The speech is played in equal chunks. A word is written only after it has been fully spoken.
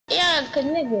cause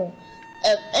nigga,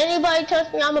 if anybody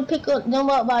touch me, I'ma pick them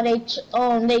up by they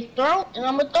throat and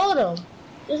I'ma throw them,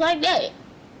 just like that.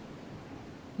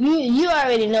 You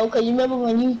already know, cause you remember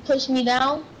when you pushed me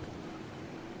down,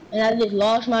 and I just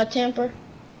lost my temper.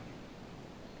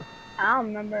 I don't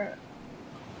remember.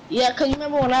 Yeah, cause you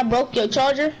remember when I broke your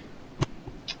charger?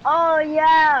 Oh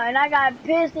yeah, and I got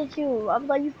pissed at you. I was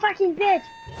like, you fucking bitch.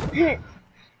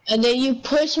 And then you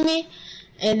pushed me,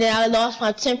 and then I lost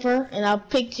my temper, and I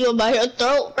picked you by your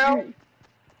throat, bro.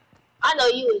 I know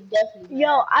you was definitely.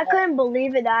 Yo, I couldn't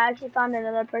believe it that I actually found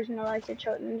another person that likes to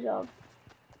choke themselves.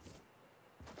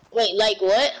 Wait, like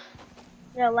what?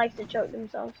 Yeah, likes to choke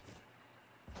themselves.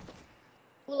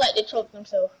 Who like to choke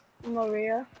themselves?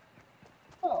 Maria.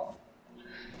 Oh.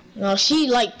 No, she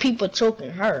like people choking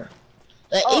her.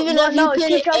 Like, Oh, even well, if no, you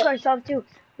she choked herself too.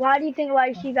 Why do you think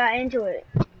like she got into it?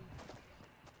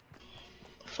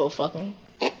 For fucking.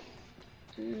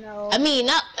 No. I mean,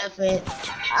 not effing.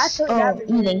 I took that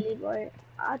virginity, boy.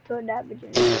 I took that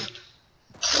virginity.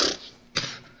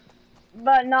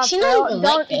 But no, She for real, not even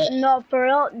don't like that. no for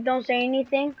real, don't say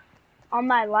anything. On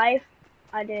my life,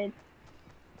 I did.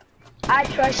 I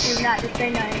trust you not to say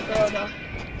nothing for real though.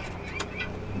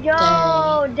 Yo,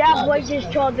 Dang. that boy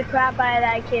just trolled the crap out of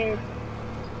that kid.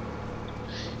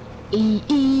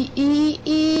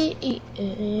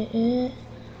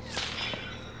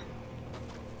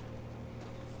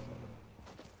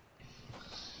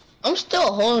 I'm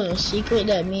still holding a secret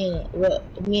that me and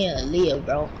Aaliyah,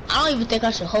 bro. I don't even think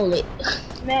I should hold it.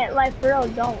 Man, like for real,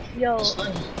 don't. Yo. It's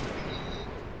funny.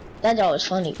 That job was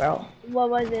funny, bro. What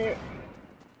was it?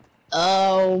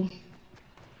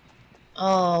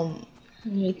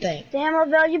 Let me think. Damn,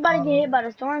 Lavell, you about to get hit by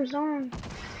the storm soon.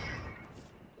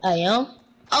 I am?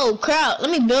 Oh crap, let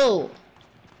me build.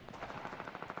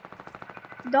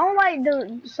 Don't like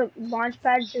the launch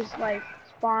pads just like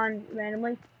spawn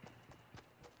randomly.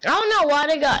 I don't know why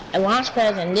they got launch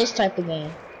pads in this type of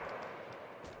game.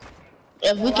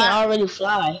 If we can already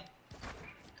fly.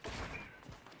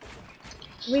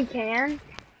 We can?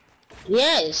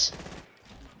 Yes.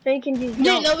 So you can just jump.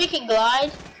 You know we can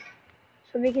glide?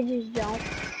 So we can just jump.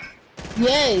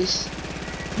 Yes.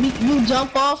 You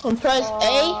jump off and press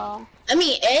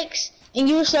X, and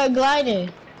you start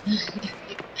gliding.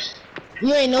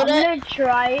 You ain't know that? I'm gonna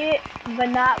try it, but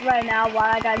not right now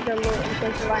while I got the loot in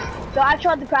case line. So I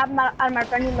tried the crap out of my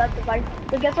friend who left the fight.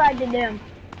 But guess what I did to him?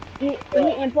 He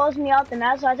imposed me off the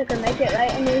map, so I took a make it,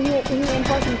 right? And then he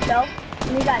imposed himself,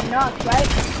 and he got knocked, right?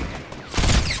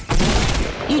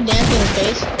 You dancing in the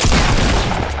face.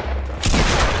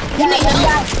 Yeah,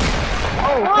 that.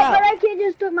 Oh, but that kid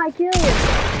just took my kill.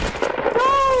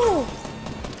 No!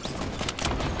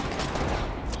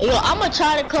 Yo, I'ma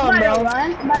try to come, bro. I'm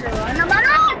about to run. Mommy!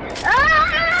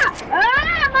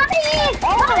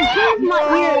 Oh, my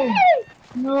ear.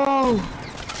 No.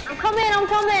 I'm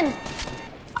coming.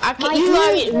 I can't. You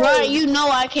already run. You know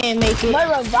I can't make it. But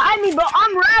revive me, bro.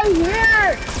 I'm right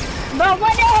here. Bro,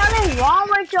 what the hell is wrong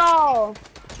with y'all?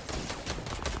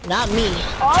 Not me.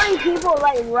 All these people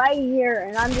like right here,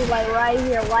 and I'm just like right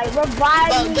here. Like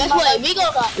revive me. Guess what? We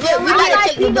gotta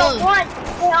take the gun.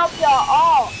 To help y'all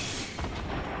all.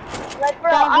 Like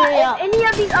bro, if any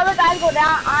of these other guys go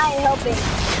down, I ain't helping.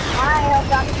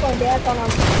 I'm just gonna dance on them.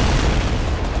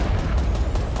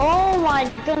 Oh my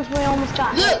goodness, we almost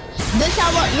got hit. Look,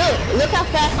 look how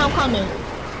fast I'm coming.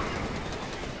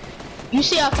 You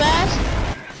see how fast?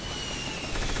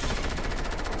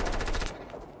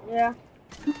 Yeah.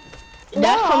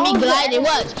 That's from me gliding.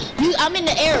 Watch. I'm in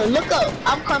the air. Look up.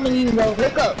 I'm coming to you, bro.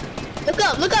 Look up.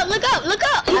 Look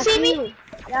up. You see me?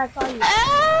 Yeah, I saw you.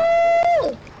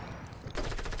 Oh!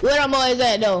 Where them boys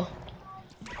at though?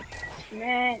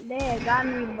 Man, they got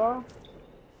me, bro.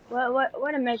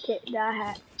 What a medkit that I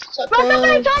had? Bro,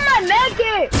 somebody told my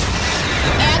medkit!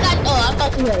 Hey, I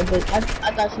thought you had a big, I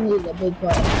thought you needed a big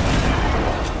part.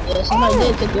 Yeah, somebody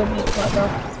did take your big part, bro.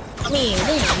 I mean,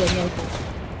 they ain't good medkit.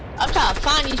 I'm trying to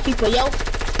find these people, yo.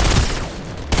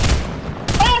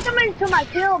 Oh, somebody took my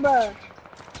kill, bro.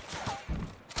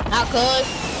 Not good.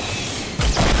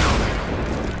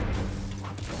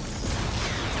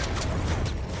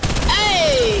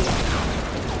 Hey!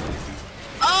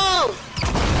 Oh!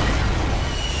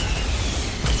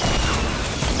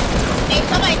 Hey,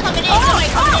 somebody coming in, I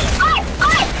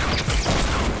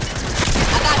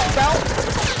got you, bro.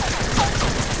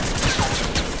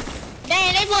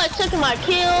 Dang, they boys took my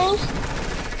kills.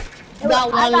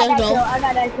 Got one, let's go. I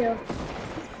got that kill.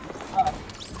 Oh.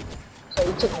 So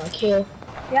you took my kill.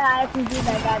 Yeah, I can do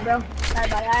that guy, bro. Sorry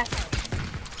about that.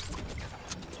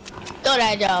 Throw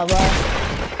that job, bro.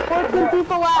 14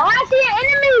 people out. Oh, I see an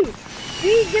enemy!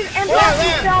 He just imposed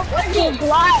himself to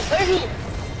glide. Where is he?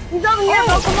 He's over here,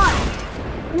 bro. Come on.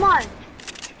 Come on.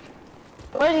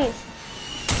 Where is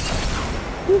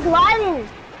he? He's gliding.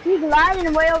 He's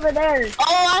gliding way over there.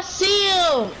 Oh, I see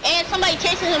him. And somebody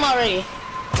chasing him already.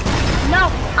 No,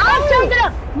 I'm chasing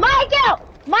him. My kill,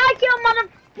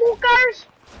 motherfuckers.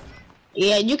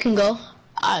 Yeah, you can go.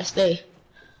 I'll stay.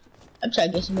 I'm trying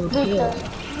to get some more kills.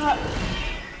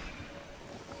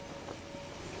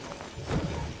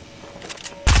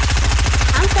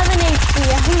 I'm 7 HP.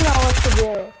 I don't know what to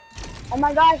do. Oh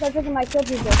my gosh, I took my kill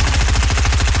people.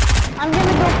 I'm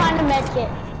gonna go find a med kit.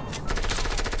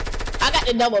 I got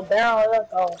the double barrel. Let's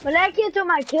go. But that kid took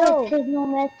my kill. There's no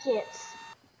med kits.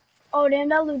 Oh, damn,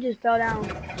 that loot just fell down.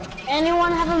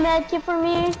 Anyone have a med kit for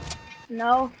me?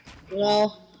 No.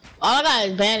 No. All I got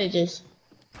is bandages.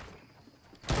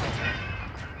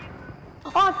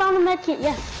 Oh, I found a med kit.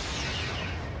 Yes.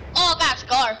 Oh, I got a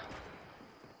scar.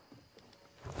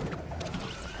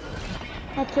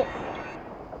 Med kit.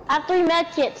 I have 3 med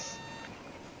kits.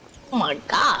 Oh my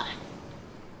god.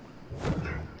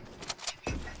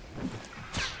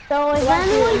 So if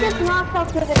anyone gets knocked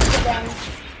out, give it to them.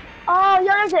 Oh, yo,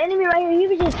 there's an enemy right here. He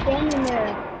was just standing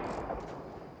there.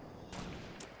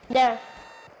 There.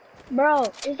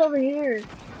 Bro, it's over here.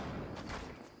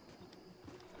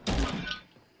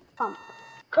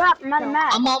 Crap, I'm out of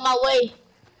map. I'm on my way.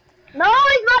 No,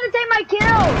 he's about to take my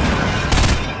kill.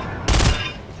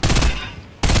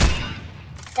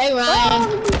 Hey, Ryan.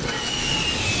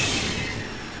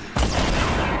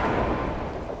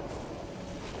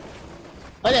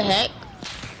 What the heck?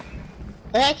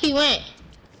 Where the heck he went?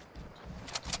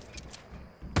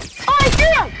 Oh, I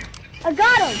see him. I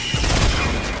got him.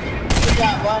 You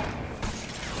got what?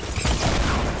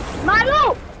 My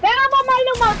loot. Back up on my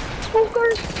loot, my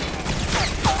spookers.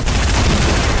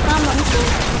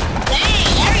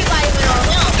 Dang, everybody went on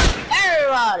him.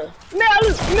 Everybody.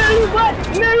 Melu, what?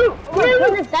 Melu.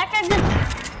 That guy just...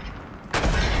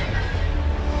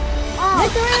 Oh,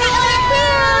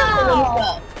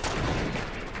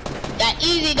 that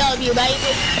easy W,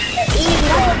 baby. Easy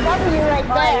W right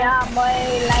Boy, there. yeah, boy,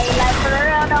 like for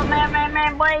real, though,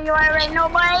 man, boy, you already know,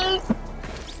 boy.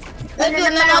 Let's do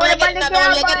another one, boy.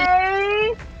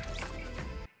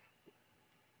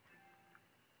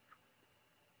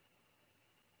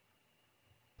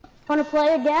 Wanna play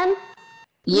again?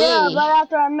 Yeah, but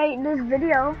after I make this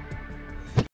video.